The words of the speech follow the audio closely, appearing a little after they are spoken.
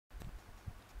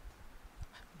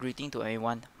Greeting to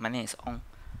everyone, my name is Ong.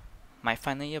 My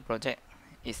final year project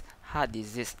is Heart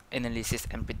Disease Analysis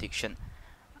and Prediction.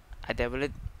 I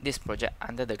developed this project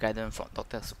under the guidance from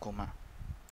Dr. Sukuma.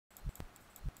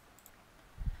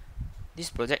 This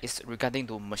project is regarding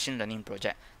to machine learning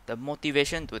project. The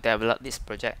motivation to develop this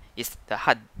project is the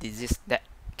heart disease that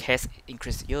case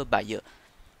increase year by year.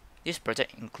 This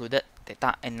project included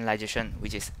data analyzation,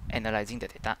 which is analyzing the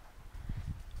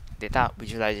data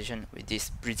visualization, which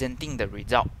is presenting the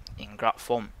result in graph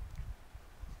form.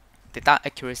 Data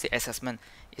accuracy assessment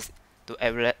is to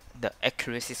evaluate the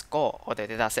accuracy score of the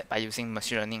dataset by using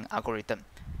machine learning algorithm.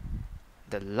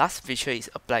 The last feature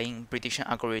is applying prediction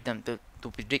algorithm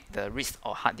to predict the risk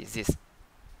of heart disease.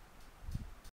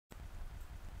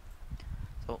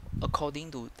 So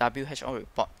according to WHO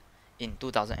report in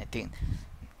 2018,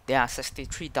 there are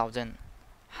 63,000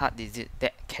 heart disease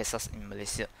death cases in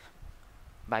Malaysia.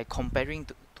 By comparing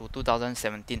to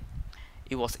 2017,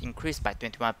 it was increased by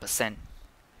 21%.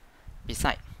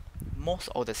 Besides, most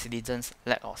of the citizens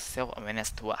lack of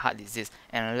self-awareness toward heart disease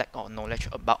and lack of knowledge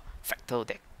about factors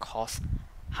that cause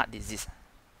heart disease.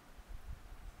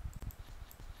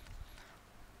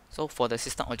 So for the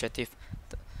system objective,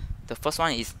 the first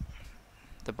one is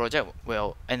the project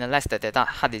will analyze the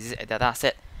heart disease data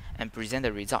set and present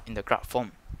the result in the graph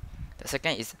form. The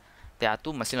second is there are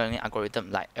two machine learning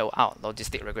algorithms like LR,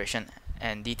 Logistic Regression,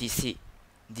 and DTC,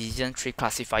 Decision Tree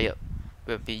Classifier,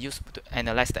 will be used to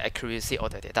analyze the accuracy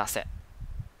of the data set.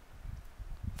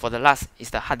 For the last is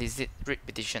the heart disease risk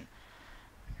prediction.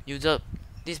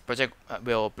 This project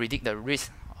will predict the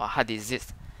risk of heart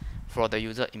disease for the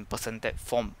user in percentage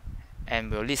form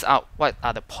and will list out what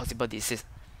are the possible diseases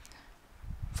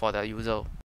for the user.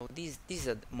 So this is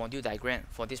a module diagram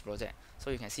for this project. So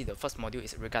you can see the first module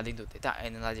is regarding to data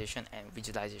analyzation and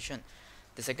visualization.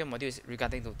 The second module is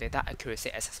regarding to data accuracy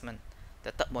assessment.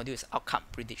 The third module is outcome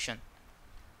prediction.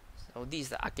 So this is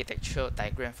the architecture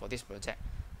diagram for this project.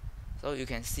 So you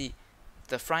can see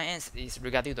the front end is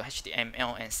regarding to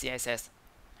HTML and CSS.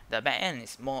 The back end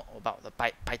is more about the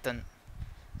Python.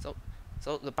 So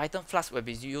the Python Flask will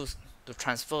be used to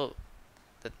transfer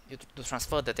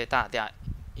the data, their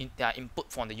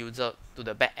input from the user to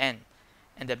the back end,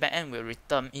 and the back end will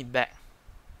return it back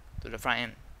to the front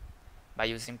end by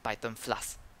using Python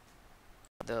Flask.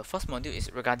 The first module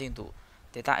is regarding to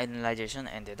data analyzation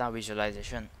and data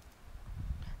visualization.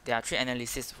 There are three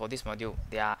analyses for this module.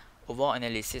 There are overall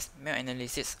analysis, male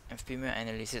analysis, and female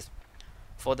analysis.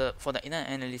 For the inner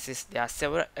analysis, there are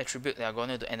several attributes that are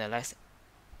going to analyze.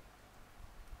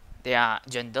 They are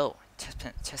gender,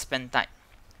 chest pain type,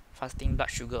 fasting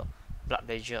blood sugar, blood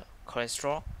pressure,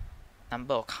 cholesterol,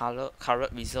 number of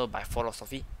current results by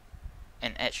fluoroscopy,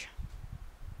 and age.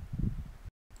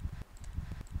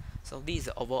 So this is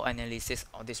the overall analysis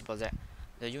of this project.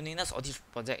 The uniqueness of this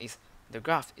project is the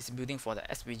graph is building for the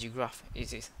SVG graph.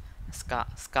 It is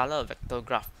scalar vector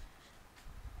graph.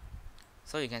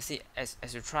 So you can see as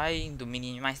you try to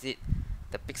minimize it,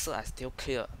 the pixels are still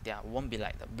clear. There won't be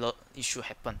like the blur issue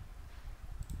happen.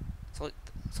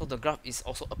 So the graph is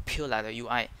also appear like the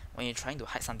UI when you're trying to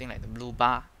hide something like the blue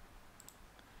bar,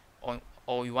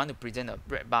 or you want to present a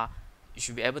red bar, you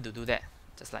should be able to do that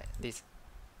just like this.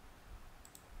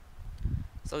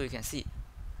 So you can see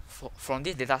from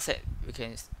this data set, we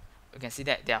can see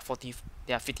that there are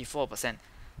 54%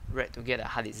 red to get a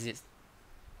heart disease.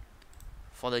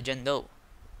 For the gender,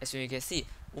 as you can see,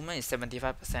 woman is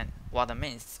 75% while the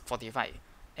man is 45%,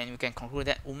 and you can conclude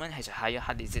that woman has a higher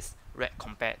heart disease rate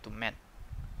compared to men.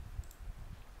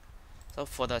 So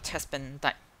for the chest pain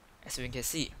type, as you can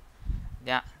see,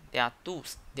 there are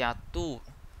two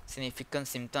significant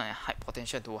symptoms and high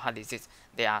potential to heart disease.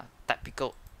 They are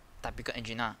typical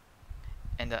angina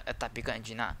and the atypical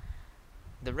angina.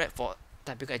 The rate for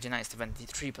typical angina is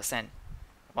 73%,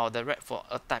 while the rate for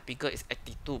atypical is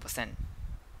 82%.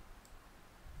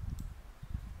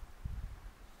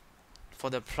 For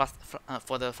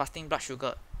the fasting blood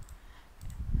sugar,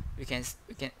 we can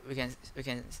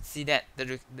see that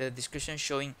the description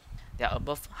showing that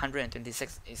above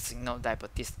 126 is signal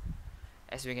diabetes.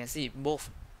 As we can see,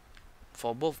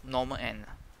 for both normal and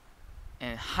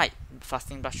high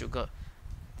fasting blood sugar,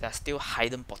 there are still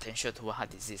hidden potential to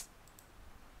heart disease.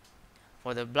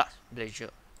 For the blood pressure,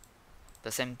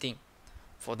 the same thing.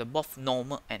 For the both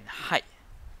normal and high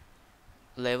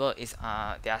level is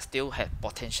they are still have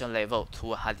potential level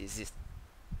to heart disease.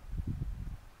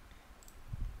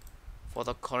 For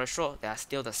the cholesterol, they are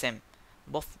still the same.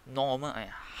 Both normal and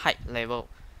high level,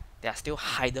 they are still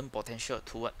hidden potential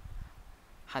toward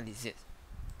heart disease.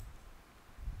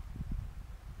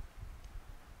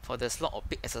 For the slow or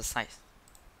peak exercise,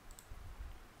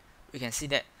 we can see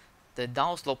that the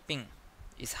downsloping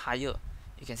is higher.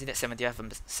 You can see that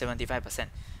 75%,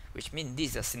 which means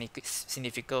this is a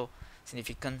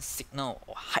significant signal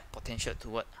or high potential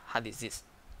toward heart disease.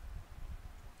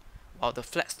 While the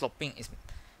flat sloping is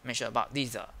mentioned about, this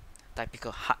is a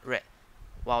typical heart rate,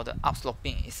 while the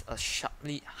upsloping is a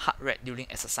sharply heart rate during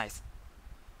exercise,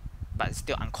 but it's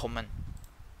still uncommon.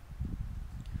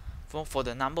 For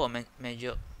the number of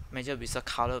major vessel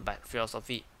colored by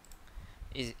fluoroscopy,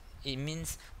 it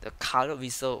means the colored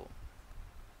vessel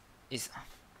is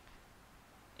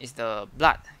the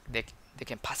blood they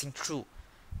can passing through.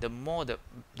 The more the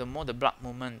blood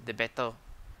movement, the better.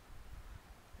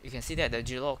 You can see that the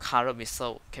yellow colored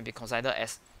vessel can be considered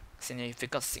as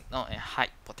significant signal and high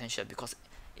potential because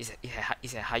it's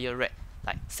a higher rate,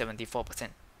 like 74%.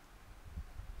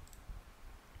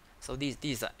 So this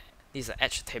is a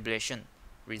edge tabulation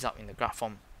result in the graph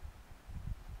form.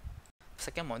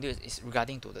 Second module is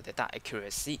regarding to the data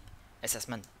accuracy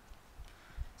assessment.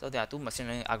 So there are two machine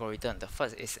learning algorithms. The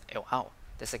first is LR,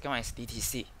 the second one is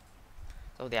DTC.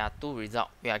 So there are two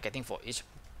results we are getting for each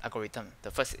algorithm.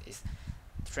 The first is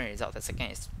training result, the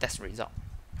second is test result.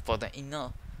 For the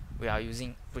inner, we are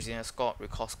using precision score,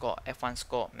 recall score, F1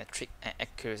 score, metric, and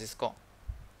accuracy score.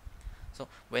 So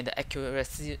when the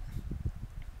accuracy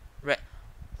rate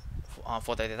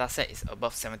for the dataset is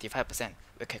above 75%,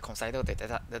 we can consider the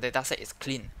dataset is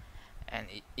clean and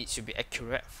it should be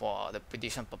accurate for the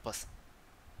prediction purpose.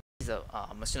 This is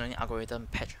a machine learning algorithm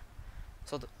patch.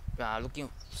 So we are looking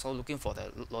for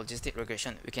the logistic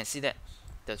regression. We can see that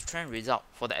the trend result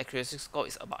for the accuracy score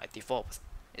is about 84%.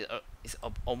 It's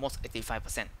almost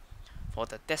 85%. For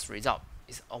the test result,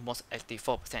 is almost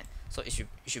 84%. So it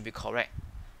should be correct,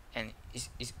 and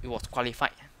it was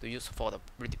qualified to use for the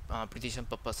prediction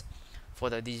purpose. For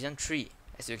the decision tree,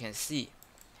 as you can see,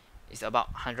 it's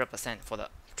about 100% for the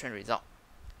trend result,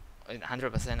 and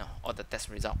 100% of the test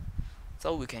result.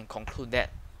 So we can conclude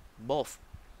that both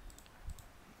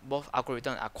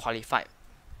algorithms are qualified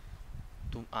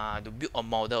to build a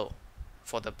model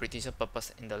for the prediction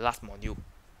purpose in the last module.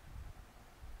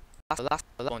 The last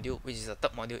module, which is the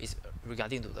third module, is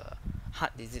regarding to the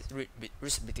heart disease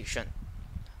risk prediction.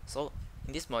 So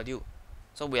in this module,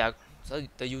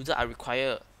 the user are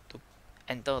required to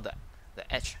enter the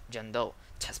age, gender,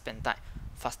 chest pain type,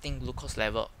 fasting glucose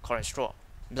level, cholesterol,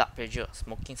 blood pressure,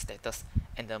 smoking status,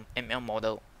 and the ML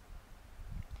model.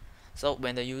 So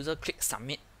when the user clicks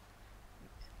submit,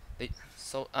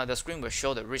 the screen will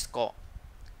show the risk score,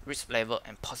 risk level,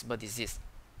 and possible disease.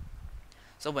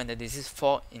 So when the disease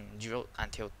fall in 0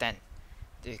 until 10,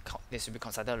 they should be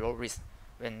considered low risk.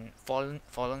 When fallen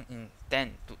in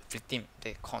 10 to 15,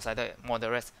 they consider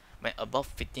moderate. When above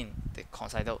 15, they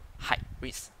consider high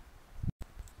risk.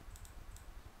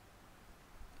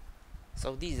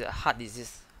 So this is a heart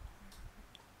disease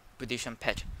prediction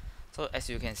patch. So as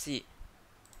you can see,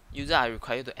 users are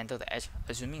required to enter the age,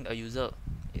 assuming the user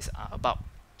is about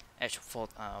age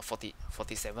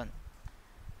 47,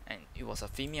 and it was a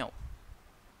female,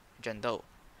 gender,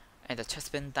 and the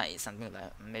chest pain type is something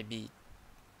like maybe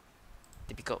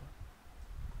typical,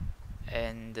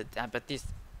 and the diabetes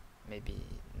maybe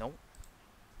no,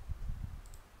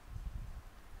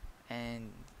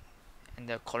 and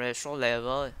the cholesterol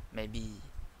level maybe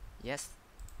yes,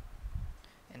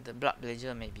 and the blood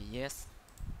pressure maybe yes,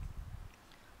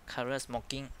 current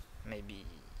smoking maybe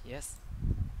yes.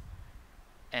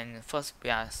 And first we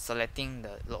are selecting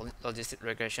the logistic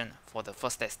regression for the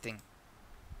first testing.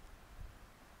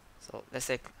 So let's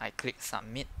say I click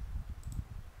submit.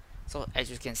 So as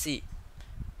you can see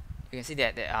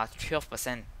that there are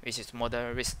 12%, which is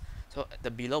moderate risk. So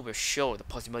the below will show the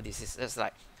possible disease. Just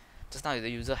like just now, the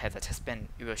user has a chest pain,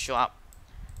 it will show up.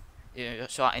 It will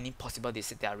show up any possible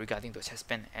disease that are regarding to chest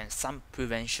pain and some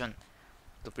prevention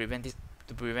to prevent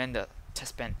the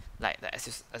chest pain, like the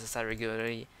exercise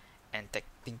regularly and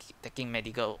taking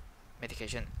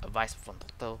medication advice from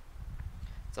doctor.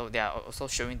 So they are also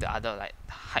showing the other, like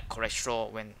high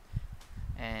cholesterol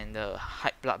and the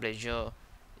high blood pressure,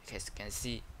 you can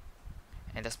see,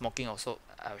 and the smoking also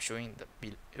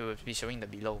it will be showing the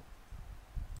below.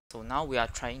 So now we are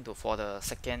trying for the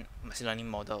second machine learning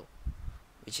model,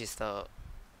 which is the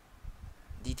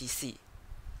DTC.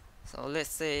 So let's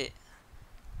say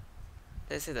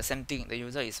the same thing. The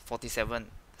user is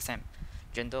 47, the same,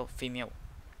 gender female.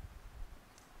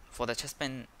 For the chest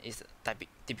pain is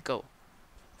typical.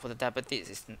 For the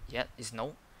diabetes is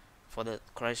no. For the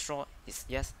cholesterol is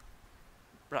yes.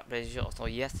 Blood pressure also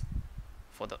yes.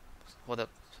 For the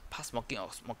past smoking or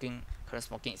current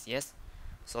smoking is yes.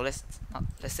 So let's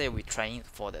say we're trying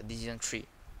for the decision tree,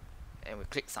 and we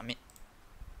click submit.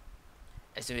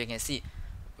 As you can see,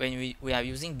 when we are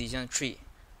using decision tree,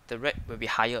 the rate will be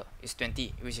higher. It's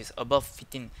 20, which is above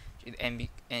 15, and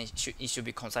it should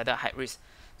be considered high risk.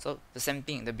 So the same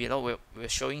thing, the below we're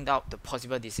showing out the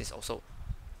possible disease also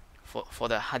for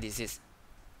the heart disease.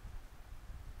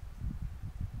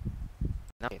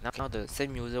 Now the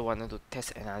same user wanted to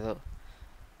test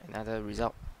another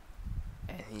result,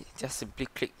 and he just simply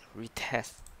click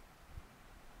retest,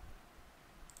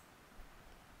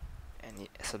 and he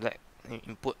select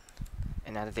input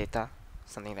another data,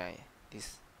 something like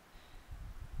this: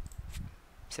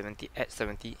 70 at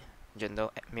 70, gender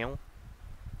at male,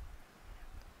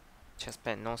 chest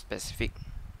pain no specific,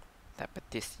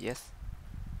 diabetes yes,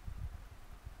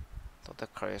 total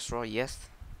cholesterol yes,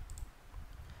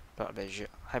 blood pressure,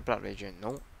 high blood pressure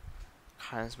no,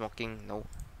 current smoking no,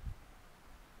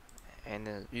 and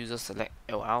the user select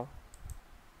LR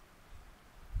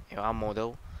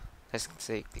model. Let's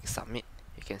say click submit.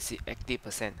 You can see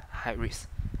 80% high risk,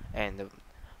 and the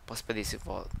possible disease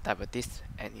for diabetes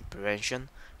and in prevention,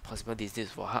 possible disease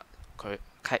for heart,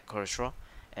 high cholesterol,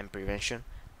 and prevention.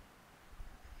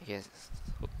 Yes,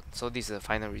 so this is the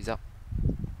final result.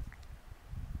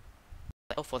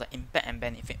 For the impact and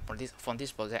benefit from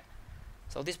this project,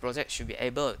 so this project should be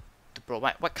able to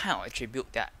provide what kind of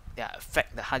attribute that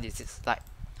affect the heart disease. Like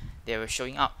they were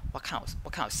showing up what kind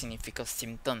of significant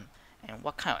symptom and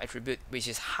what kind of attribute which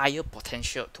is higher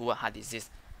potential toward heart disease.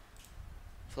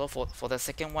 So for the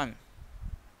second one,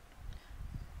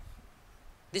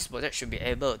 this project should be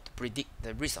able to predict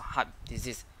the risk of heart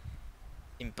disease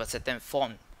in persistent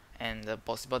form and the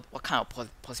possible what kind of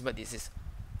possible disease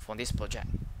for this project.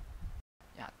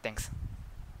 Yeah, thanks.